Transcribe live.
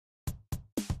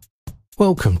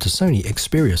Welcome to Sony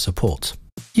Xperia support.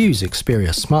 Use Xperia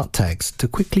SmartTags to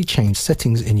quickly change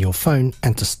settings in your phone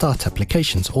and to start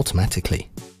applications automatically.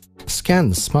 Scan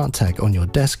the SmartTag on your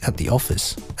desk at the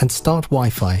office and start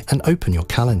Wi-Fi and open your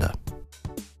calendar.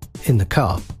 In the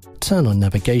car, turn on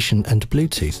navigation and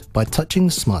Bluetooth by touching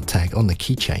the SmartTag on the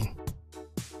keychain.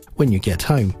 When you get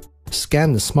home,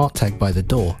 scan the SmartTag by the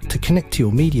door to connect to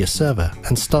your media server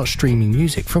and start streaming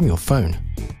music from your phone.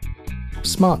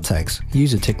 SmartTags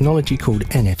use a technology called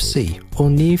NFC or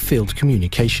Near Field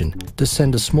Communication to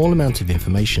send a small amount of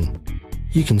information.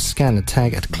 You can scan a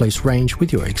tag at close range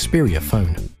with your Xperia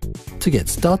phone. To get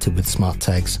started with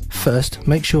SmartTags, first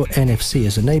make sure NFC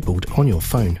is enabled on your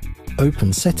phone.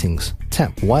 Open Settings,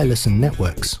 tap Wireless and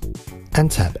Networks,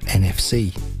 and tap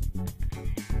NFC.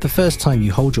 The first time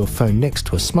you hold your phone next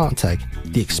to a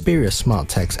SmartTag, the Xperia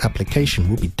SmartTags application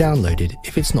will be downloaded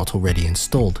if it's not already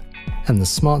installed, and the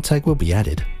SmartTag will be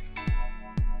added.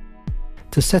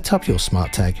 To set up your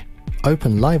SmartTag,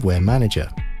 open Liveware Manager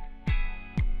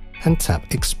and tap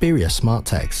Xperia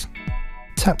SmartTags.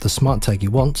 Tap the SmartTag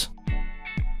you want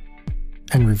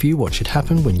and review what should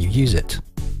happen when you use it.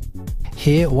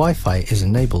 Here Wi-Fi is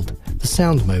enabled, the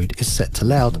sound mode is set to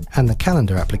loud, and the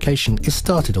calendar application is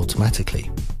started automatically.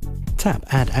 Tap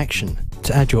Add Action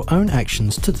to add your own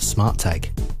actions to the SmartTag,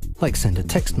 like send a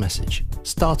text message,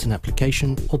 start an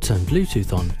application, or turn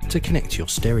Bluetooth on to connect to your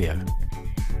stereo.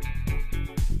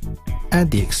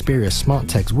 Add the Xperia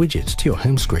SmartTags widget to your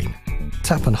home screen.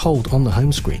 Tap and hold on the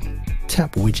home screen.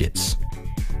 Tap Widgets.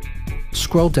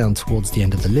 Scroll down towards the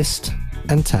end of the list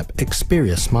and tap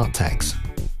Xperia SmartTags.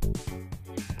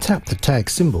 Tap the tag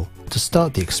symbol to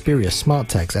start the Xperia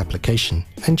SmartTags application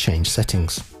and change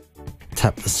settings.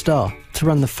 Tap the star to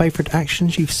run the favorite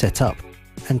actions you've set up,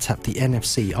 and tap the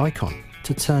NFC icon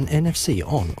to turn NFC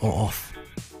on or off.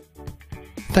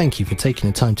 Thank you for taking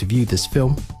the time to view this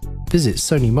film. Visit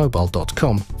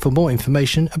sonymobile.com for more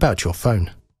information about your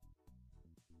phone.